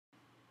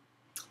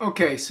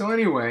Okay, so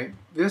anyway,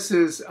 this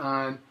is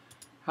on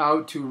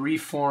how to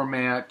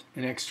reformat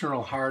an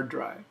external hard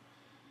drive.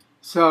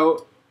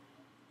 So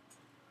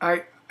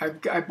I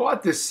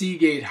bought this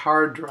Seagate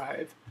hard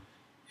drive,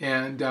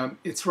 and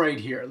it's right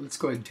here. Let's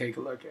go ahead and take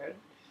a look at it.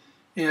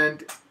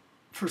 And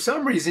for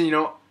some reason,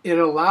 it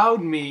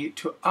allowed me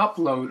to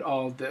upload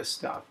all this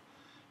stuff.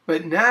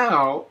 But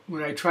now,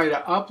 when I try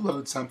to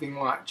upload something,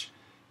 watch.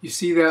 You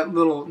see that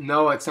little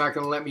no, it's not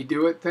going to let me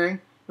do it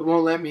thing? It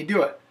won't let me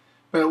do it.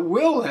 But it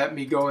will let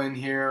me go in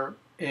here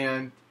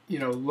and,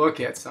 look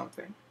at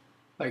something.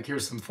 Like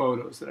here's some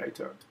photos that I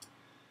took.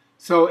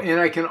 So, and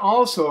I can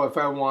also, if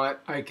I want,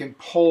 I can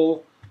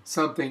pull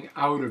something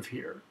out of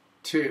here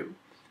too,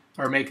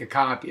 or make a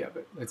copy of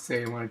it. Let's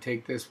say I want to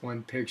take this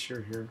one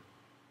picture here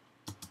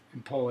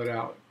and pull it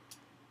out.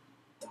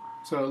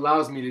 So it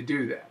allows me to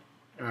do that,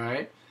 all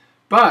right?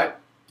 But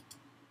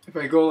if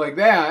I go like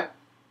that,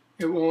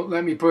 it won't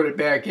let me put it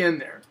back in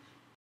there.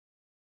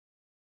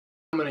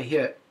 I'm going to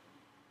hit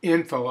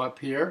info up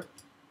here.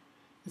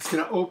 It's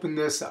going to open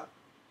this up.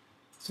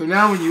 So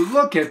now when you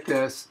look at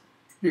this,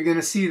 you're going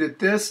to see that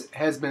this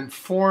has been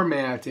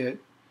formatted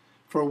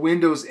for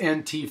Windows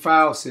NT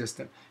file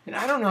system. And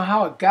I don't know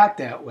how it got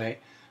that way,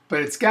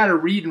 but it's got a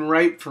read and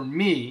write for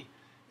me,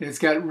 and it's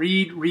got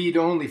read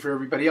only for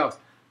everybody else.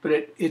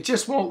 But it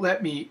just won't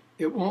let me,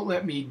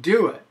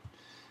 do it.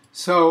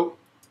 So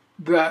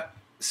the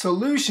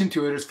solution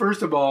to it is,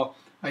 first of all,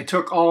 I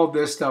took all of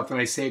this stuff and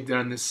I saved it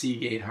on the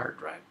Seagate hard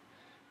drive.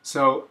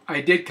 So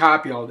I did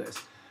copy all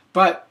this,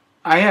 but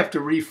I have to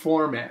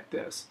reformat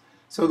this.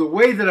 So the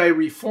way that I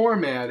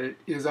reformat it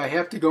is I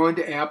have to go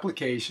into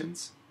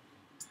Applications.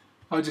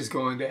 I'll just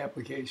go into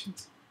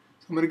Applications.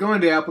 So I'm going to go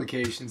into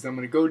Applications. I'm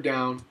going to go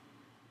down.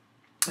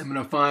 I'm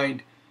going to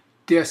find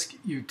Disk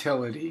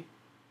Utility,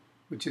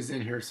 which is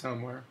in here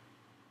somewhere.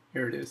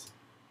 Here it is.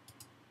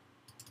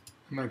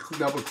 I'm going to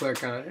double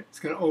click on it. It's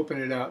going to open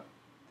it up.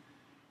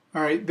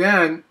 All right,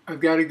 then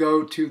I've got to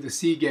go to the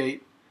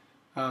Seagate.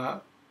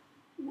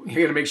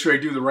 You got to make sure I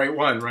do the right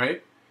one,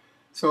 right?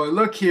 So I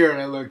look here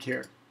and I look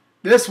here.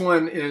 This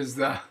one is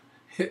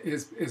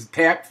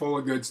packed full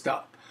of good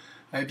stuff.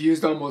 I've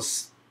used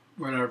almost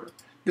whatever.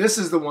 This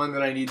is the one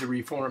that I need to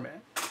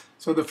reformat.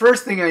 So the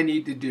first thing I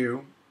need to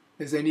do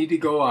is I need to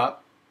go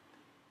up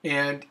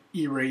and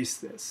erase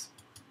this.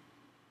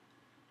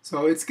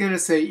 So it's going to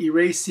say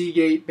erase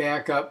Seagate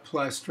backup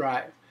plus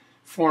drive.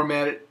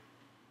 Format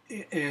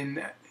it,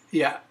 and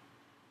yeah,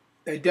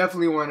 I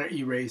definitely want to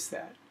erase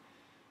that.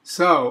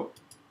 So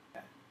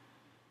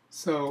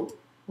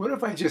what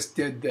if I just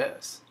did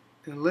this?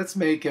 And let's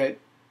make it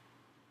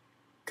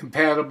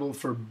compatible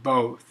for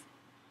both.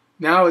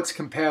 Now it's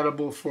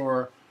compatible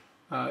for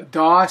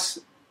DOS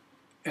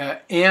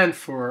and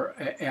for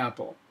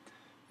Apple.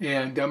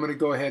 And I'm going to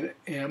go ahead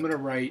and I'm going to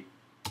write,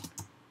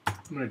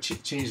 I'm going to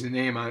change the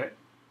name on it.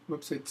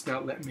 Whoops, it's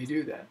not letting me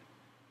do that.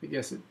 I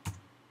guess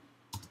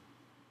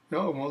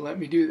no, it won't let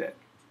me do that.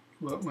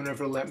 Well,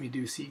 whenever it'll let me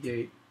do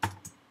Seagate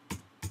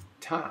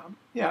Tom.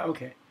 Yeah,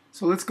 okay.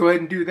 So let's go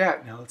ahead and do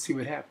that now. Let's see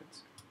what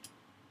happens.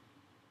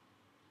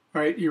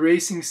 All right,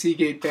 erasing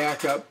Seagate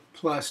backup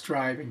plus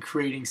drive and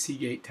creating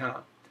Seagate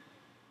Tom.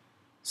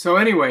 So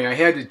anyway, I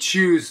had to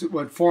choose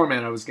what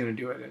format I was going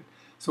to do it in.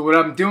 So what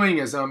I'm doing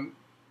is I'm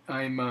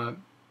going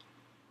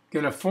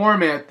to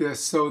format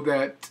this so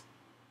that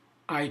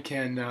I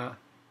can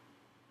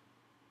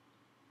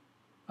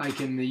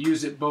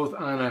use it both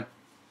on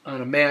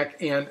a Mac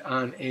and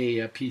on a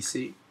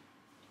PC.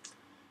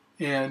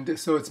 And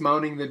so it's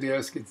mounting the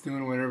disk, it's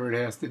doing whatever it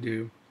has to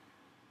do.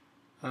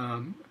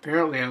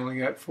 Apparently I only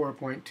got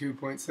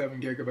 4.2.7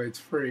 gigabytes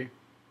free.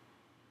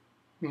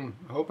 I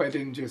hope I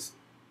didn't just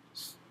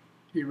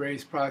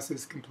erase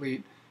process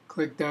complete.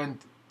 Click done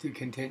to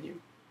continue.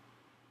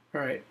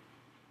 Alright.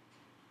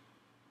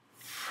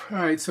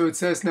 Alright, so it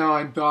says now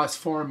I'm DOS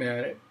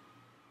formatted.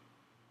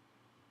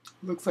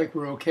 Looks like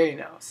we're okay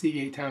now.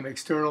 Seagate Tom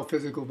external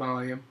physical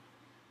volume.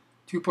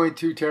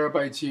 2.2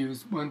 terabytes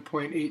used,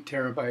 1.8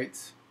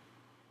 terabytes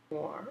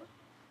more.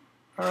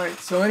 Alright,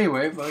 so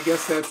anyway, well, I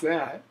guess that's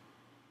that.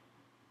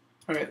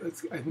 Alright,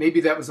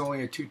 maybe that was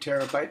only a 2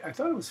 terabyte. I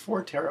thought it was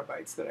 4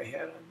 terabytes that I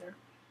had on there.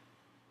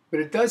 But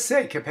it does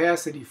say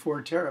capacity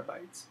 4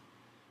 terabytes.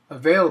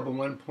 Available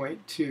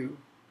 1.2.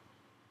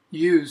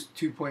 Used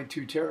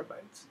 2.2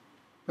 terabytes.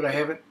 But I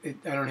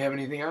don't have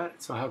anything on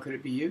it, so how could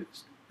it be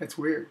used? That's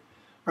weird.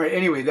 Alright,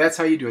 anyway, that's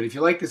how you do it. If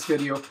you like this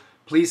video,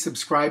 please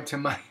subscribe to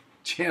my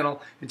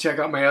channel and check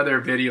out my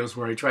other videos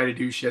where I try to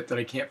do shit that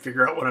I can't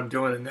figure out what I'm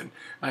doing and then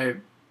I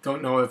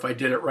don't know if I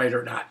did it right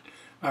or not.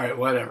 Alright,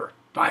 whatever.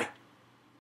 Bye.